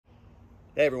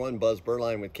Hey everyone, Buzz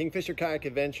Burline with Kingfisher Kayak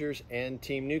Adventures and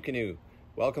Team New Canoe.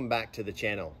 Welcome back to the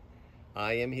channel.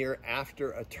 I am here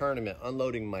after a tournament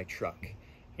unloading my truck,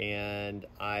 and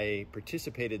I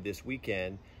participated this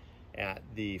weekend at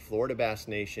the Florida Bass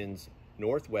Nation's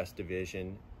Northwest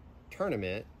Division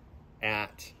tournament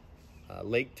at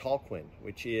Lake Talquin,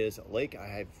 which is a lake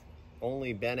I've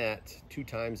only been at 2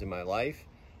 times in my life,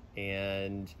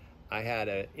 and I had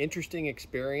an interesting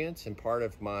experience, and part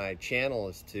of my channel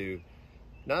is to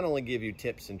not only give you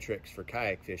tips and tricks for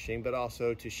kayak fishing, but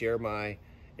also to share my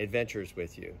adventures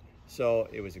with you. So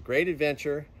it was a great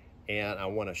adventure, and I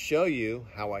want to show you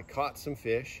how I caught some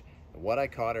fish, and what I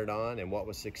caught it on, and what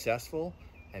was successful,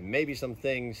 and maybe some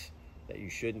things that you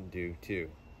shouldn't do too.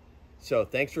 So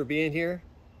thanks for being here,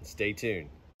 and stay tuned.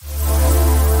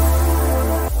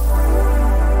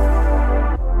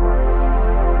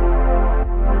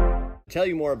 Tell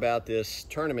you more about this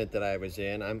tournament that I was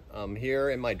in. I'm here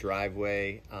in my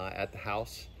driveway at the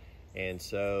house, and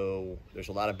so there's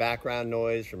a lot of background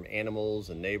noise from animals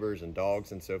and neighbors and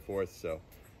dogs and so forth, so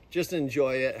just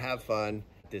enjoy it, have fun.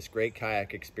 This great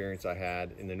kayak experience I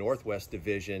had in the Northwest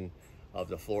Division of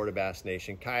the Florida Bass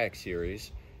Nation Kayak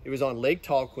Series. It was on Lake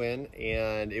Talquin,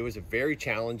 and it was a very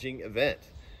challenging event.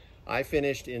 I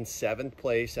finished in 7th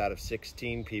place out of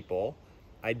 16 people.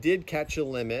 I did catch a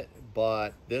limit,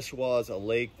 but this was a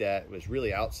lake that was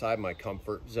really outside my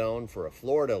comfort zone for a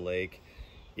Florida lake.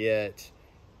 It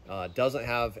doesn't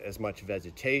have as much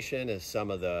vegetation as some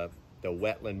of the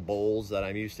wetland bowls that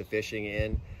I'm used to fishing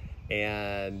in,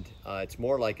 and it's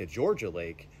more like a Georgia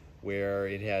lake where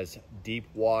it has deep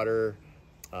water,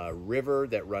 river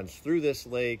that runs through this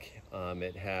lake.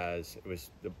 The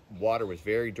water was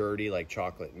very dirty, like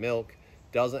chocolate milk.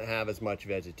 Doesn't have as much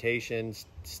vegetation,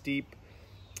 steep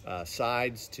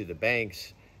sides to the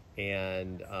banks,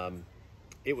 and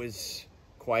it was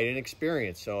quite an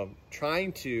experience. So I'm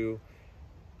trying to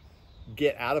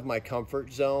get out of my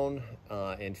comfort zone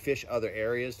and fish other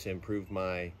areas to improve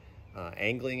my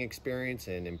angling experience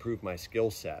and improve my skill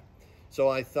set. So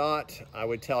I thought I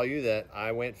would tell you that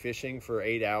I went fishing for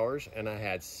 8 hours and I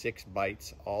had 6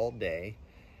 bites all day.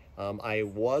 I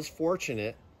was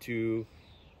fortunate to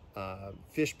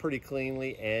fish pretty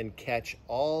cleanly and catch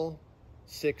all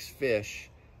 6 fish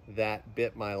that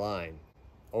bit my line.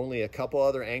 Only a couple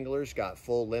other anglers got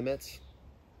full limits,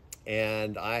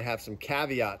 and I have some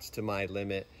caveats to my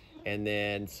limit, and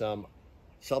then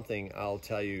something I'll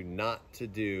tell you not to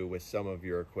do with some of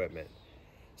your equipment.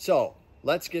 So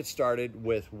let's get started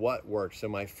with what worked. So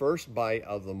my first bite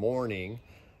of the morning,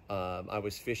 I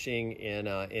was fishing in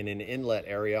an inlet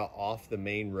area off the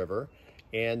main river,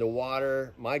 and the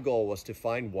water, my goal was to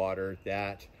find water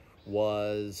that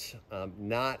was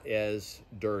not as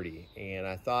dirty, and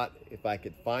I thought if I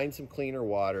could find some cleaner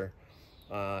water,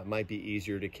 it might be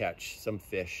easier to catch some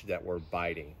fish that were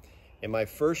biting. And my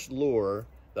first lure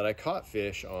that I caught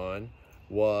fish on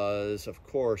was, of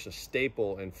course, a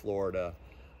staple in Florida,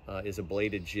 is a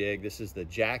bladed jig. This is the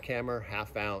Jackhammer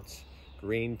 1/2 ounce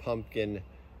green pumpkin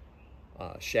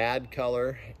shad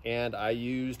color, and I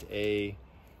used a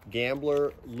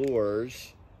Gambler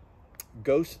Lures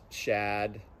ghost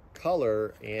shad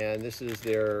color, and this is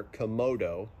their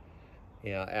Komodo,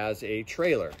 as a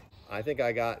trailer. I think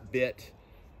I got bit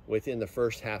within the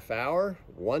first half hour,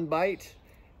 1 bite,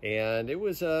 and it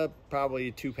was probably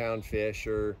a 2-pound fish,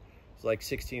 or it's like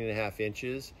 16.5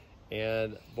 inches.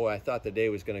 And boy, I thought the day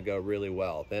was going to go really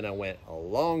well. Then I went a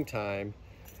long time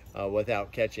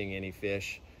without catching any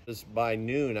fish. Just by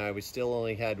noon, I was still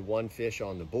only had 1 fish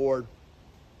on the board,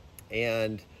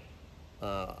 and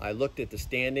I looked at the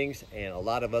standings, and a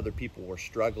lot of other people were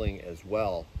struggling as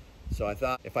well. So I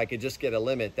thought if I could just get a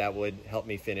limit, that would help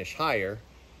me finish higher.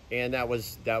 And that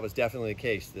was definitely the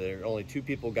case. There only 2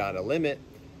 people got a limit,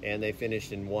 and they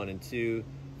finished in 1 and 2.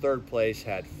 3rd place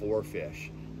had 4 fish.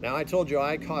 Now I told you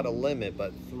I caught a limit,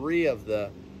 but 3 of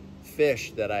the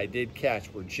fish that I did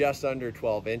catch were just under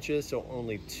 12 inches. So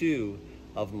only 2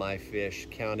 of my fish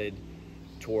counted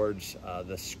towards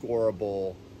the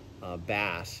scoreable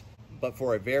bass. But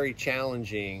for a very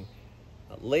challenging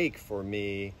lake for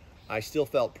me, I still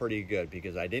felt pretty good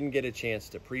because I didn't get a chance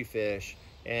to pre-fish,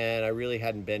 and I really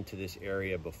hadn't been to this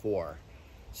area before.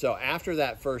 So after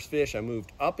that first fish, I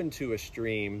moved up into a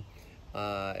stream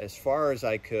as far as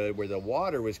I could, where the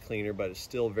water was cleaner, but it's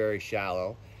still very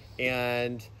shallow.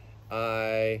 And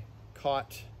I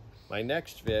caught my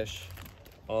next fish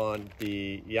on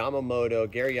the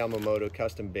Gary Yamamoto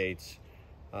Custom Baits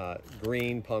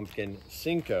green pumpkin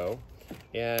Cinco,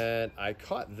 and I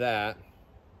caught that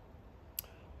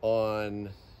on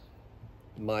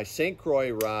my St.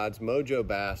 Croix rods, Mojo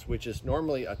Bass, which is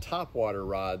normally a topwater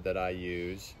rod that I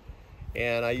use.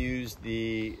 and I used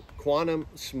the Quantum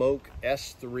Smoke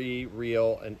S3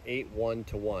 reel and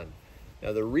 8:1:1.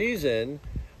 Now the reason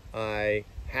I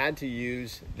had to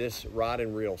use this rod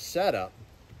and reel setup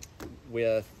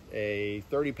with a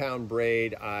 30-pound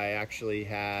braid, I actually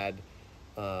had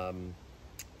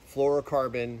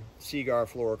fluorocarbon, Seagar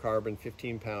fluorocarbon,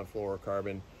 15-pound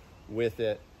fluorocarbon with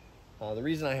it. The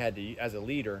reason I had to, as a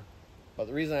leader, but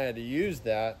the reason I had to use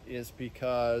that is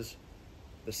because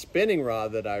the spinning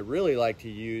rod that I really like to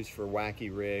use for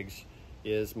wacky rigs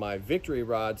is my Victory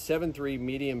Rod 7.3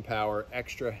 medium power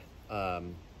extra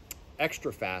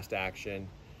fast action.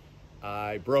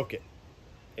 I broke it,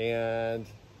 and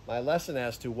my lesson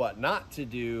as to what not to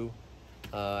do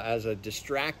as a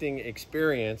distracting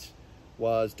experience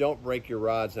was don't break your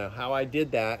rods. Now how I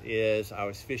did that is I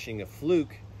was fishing a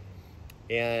fluke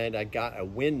and I got a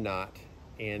wind knot,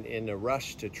 and in a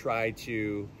rush to try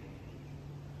to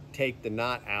take the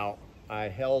knot out, I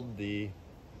held the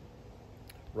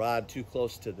rod too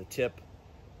close to the tip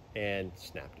and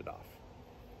snapped it off.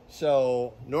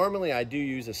 So normally I do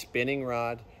use a spinning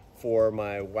rod for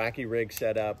my wacky rig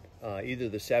setup, either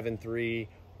the 7.3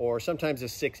 or sometimes a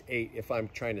 6.8 if I'm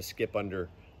trying to skip under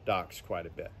docks quite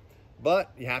a bit.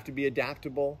 But you have to be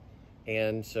adaptable,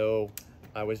 and so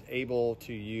I was able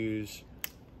to use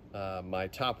my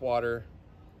topwater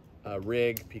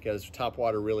rig, because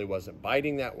topwater really wasn't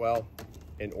biting that well,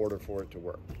 in order for it to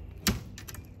work.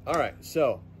 All right,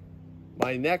 so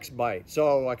my next bite.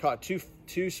 So I caught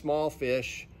two small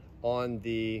fish on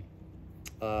the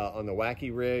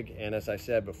wacky rig, and as I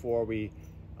said before, we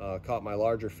caught my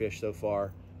larger fish so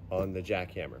far on the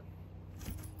jackhammer.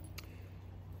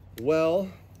 Well,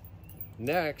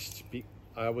 next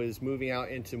I was moving out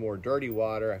into more dirty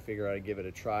water. I figured I'd give it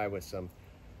a try with some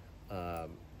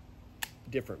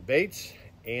different baits,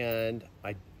 and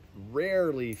I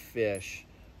rarely fish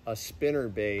a spinner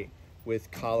bait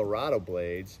with Colorado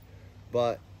blades,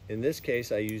 but in this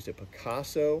case I used a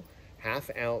Picasso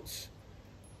 1/2 ounce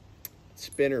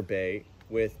spinner bait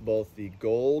with both the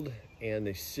gold and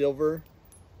the silver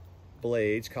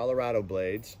blades, Colorado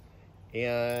blades,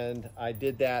 and I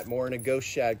did that more in a ghost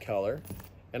shad color.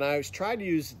 And I was trying to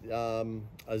use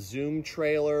a zoom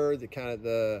trailer, the kind of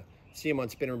the see them on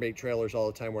spinnerbait trailers all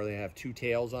the time where they have two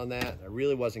tails on that. I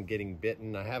really wasn't getting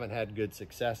bitten. I haven't had good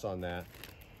success on that.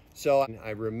 So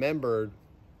I remembered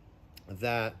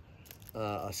that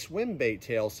a swim bait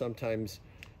tail sometimes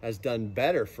has done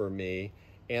better for me,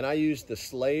 and I used the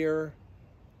Slayer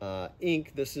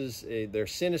ink. This is their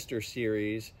Sinister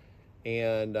series,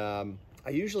 and I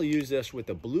usually use this with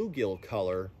the bluegill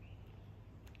color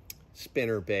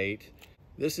spinner bait.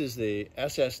 This is the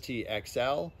SST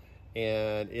XL,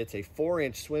 and it's a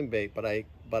 4-inch swim bait, but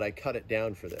I cut it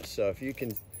down for this. So if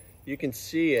you can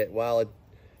see it, while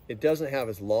it doesn't have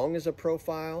as long as a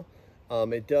profile,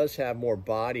 it does have more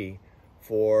body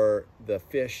for the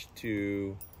fish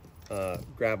to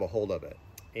grab a hold of it.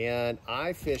 And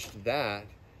I fished that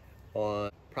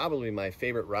on probably my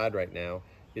favorite rod right now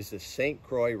is the St.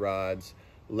 Croix Rods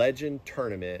Legend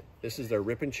Tournament. This is their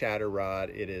Rip and Chatter rod.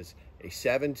 It is a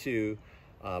 7.2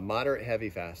 moderate heavy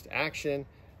fast action.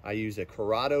 I use a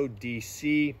Corrado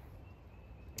DC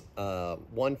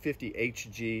 150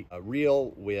 HG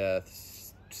reel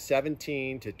with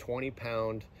 17 to 20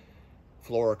 pound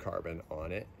fluorocarbon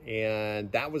on it,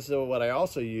 and that was what I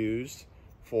also used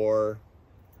for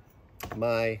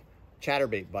my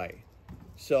chatterbait bite.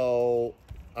 So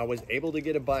I was able to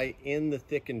get a bite in the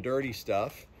thick and dirty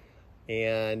stuff,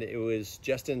 and it was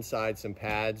just inside some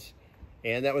pads,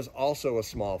 and that was also a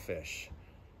small fish.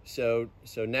 So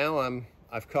now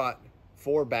I've caught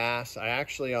 4 bass. I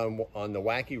actually on the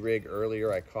wacky rig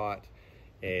earlier I caught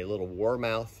a little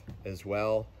warmouth as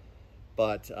well,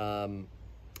 but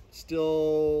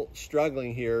still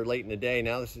struggling here late in the day.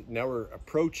 Now we're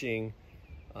approaching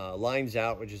lines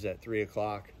out, which is at 3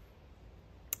 o'clock,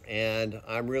 and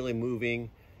I'm really moving,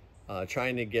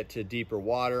 trying to get to deeper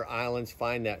water, islands,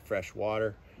 find that fresh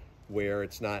water where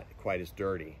it's not quite as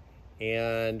dirty.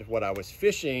 And what I was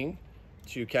fishing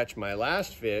to catch my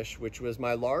last fish, which was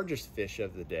my largest fish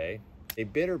of the day, a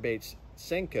bitterbaits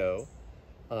Senko,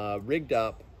 rigged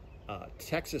up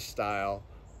Texas style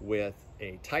with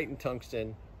a Titan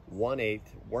tungsten 1/8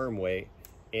 worm weight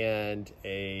and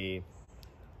a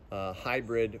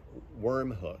hybrid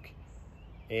worm hook.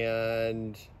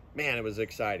 And man, it was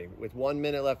exciting. With 1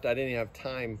 minute left, I didn't have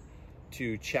time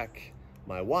to check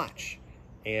my watch,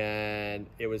 and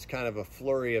it was kind of a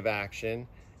flurry of action.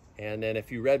 And then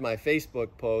if you read my Facebook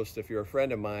post, if you're a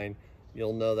friend of mine,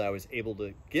 you'll know that I was able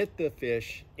to get the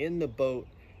fish in the boat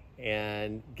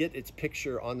and get its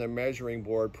picture on the measuring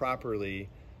board properly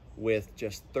with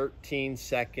just 13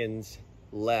 seconds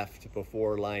left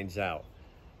before lines out.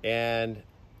 And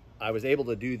I was able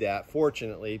to do that,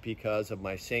 fortunately, because of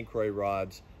my St. Croix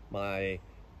rods. My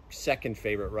second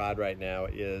favorite rod right now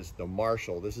is the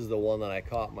Marshall. This is the one that I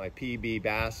caught my PB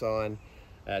bass on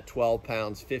at 12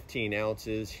 pounds, 15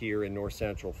 ounces here in north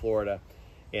central Florida.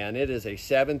 And it is a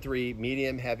 7.3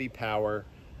 medium heavy power,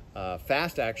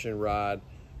 fast action rod.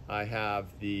 I have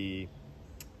the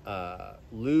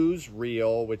Lose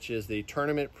Reel, which is the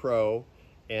Tournament Pro,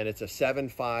 and it's a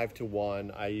 7.5 to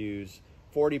 1. I use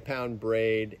 40-pound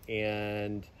braid,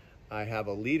 and I have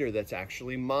a leader that's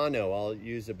actually mono. I'll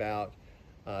use about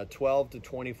 12 to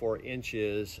 24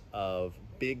 inches of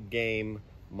big game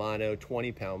mono,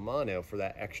 20-pound mono for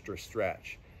that extra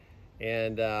stretch.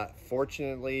 And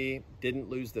fortunately, didn't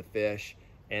lose the fish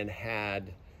and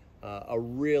had a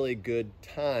really good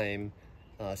time,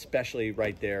 especially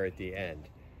right there at the end.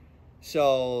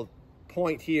 So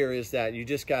point here is that you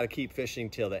just got to keep fishing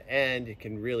till the end. It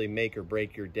can really make or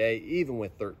break your day, even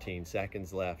with 13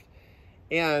 seconds left.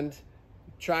 And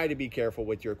try to be careful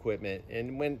with your equipment.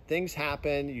 And when things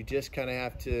happen, you just kind of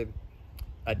have to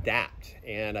adapt.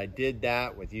 And I did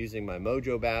that with using my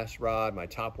Mojo Bass rod, my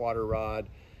topwater rod.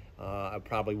 I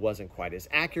probably wasn't quite as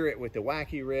accurate with the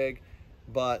wacky rig,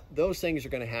 but those things are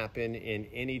going to happen in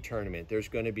any tournament. There's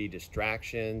going to be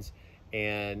distractions,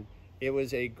 and it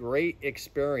was a great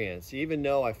experience. Even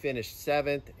though I finished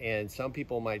 7th, and some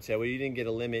people might say, well, you didn't get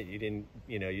a limit, you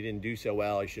didn't do so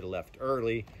well, you should have left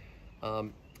early.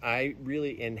 I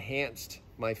really enhanced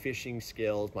my fishing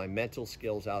skills, my mental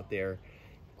skills out there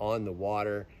on the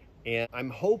water. And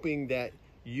I'm hoping that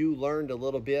you learned a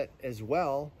little bit as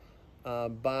well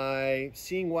by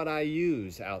seeing what I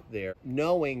use out there,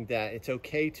 knowing that it's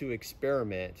okay to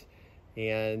experiment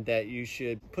and that you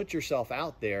should put yourself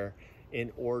out there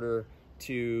in order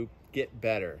to get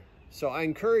better. So I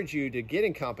encourage you to get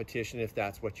in competition if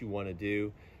that's what you want to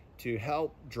do, to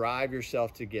help drive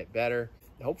yourself to get better.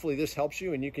 Hopefully this helps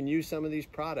you and you can use some of these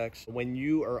products when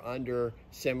you are under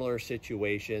similar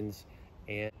situations.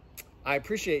 And I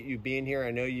appreciate you being here.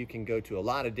 I know you can go to a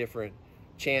lot of different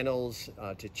channels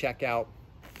to check out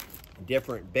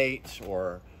different baits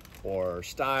or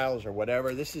styles or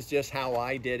whatever. This is just how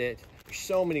I did it. There's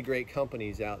so many great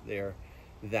companies out there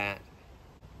that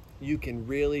you can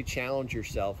really challenge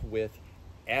yourself with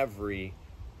every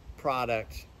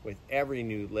product, with every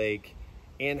new lake,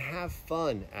 and have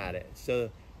fun at it. So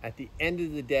at the end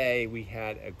of the day, we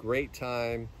had a great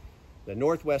time. The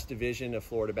Northwest Division of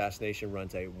Florida Bass Nation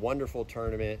runs a wonderful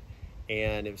tournament,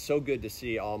 and it was so good to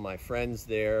see all my friends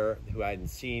there who I hadn't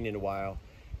seen in a while.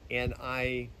 And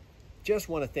I just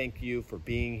want to thank you for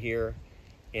being here.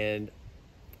 And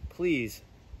please,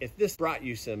 if this brought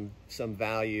you some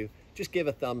value, just give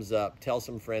a thumbs up, tell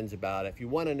some friends about it. If you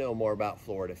want to know more about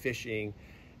Florida fishing,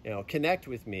 connect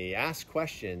with me, ask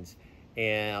questions,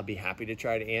 and I'll be happy to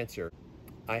try to answer.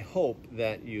 I hope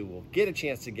that you will get a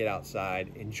chance to get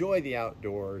outside, enjoy the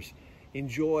outdoors,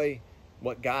 enjoy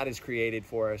what God has created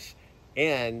for us,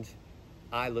 and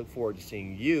I look forward to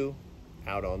seeing you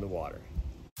out on the water.